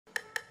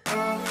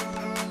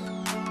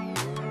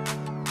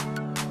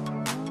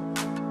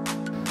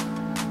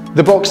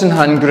The boxing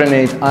hand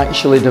grenade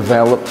actually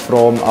developed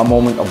from a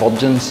moment of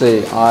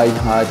urgency. I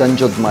had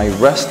injured my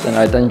wrist and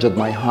I'd injured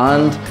my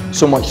hand,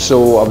 so much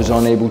so I was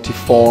unable to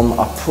form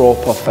a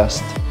proper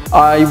fist.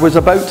 I was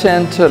about to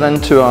enter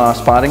into a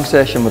sparring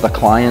session with a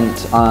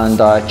client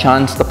and I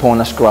chanced upon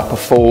a scrap of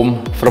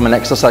foam from an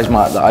exercise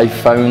mat that I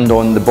found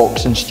on the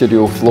boxing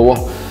studio floor.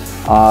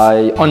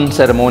 I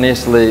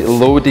unceremoniously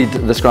loaded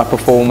the scrap of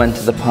foam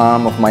into the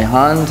palm of my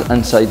hand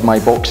inside my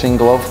boxing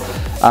glove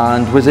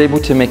and was able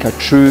to make a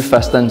true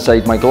fist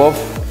inside my glove.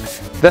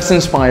 This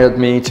inspired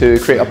me to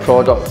create a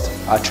product,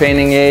 a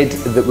training aid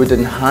that would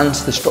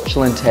enhance the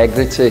structural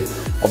integrity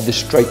of the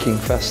striking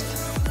fist.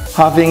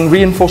 Having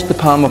reinforced the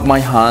palm of my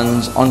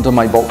hands under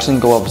my boxing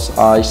gloves,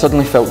 I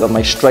suddenly felt that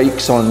my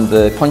strikes on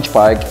the punch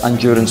bag and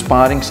during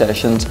sparring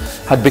sessions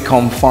had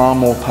become far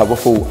more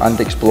powerful and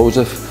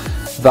explosive.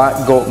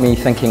 That got me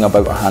thinking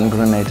about a hand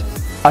grenade.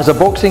 As a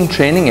boxing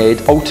training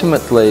aid,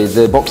 ultimately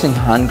the boxing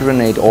hand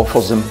grenade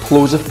offers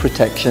implosive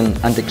protection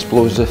and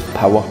explosive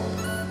power.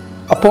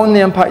 Upon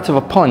the impact of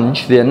a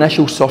punch, the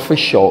initial surface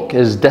shock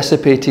is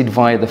dissipated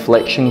via the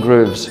flexion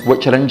grooves,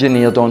 which are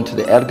engineered onto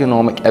the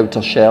ergonomic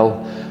outer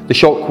shell. The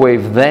shock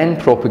wave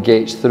then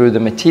propagates through the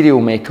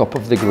material makeup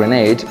of the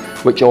grenade,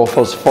 which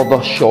offers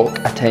further shock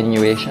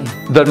attenuation.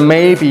 There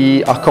may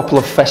be a couple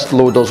of fist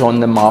loaders on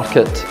the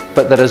market,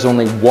 but there is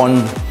only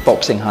one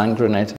boxing hand grenade.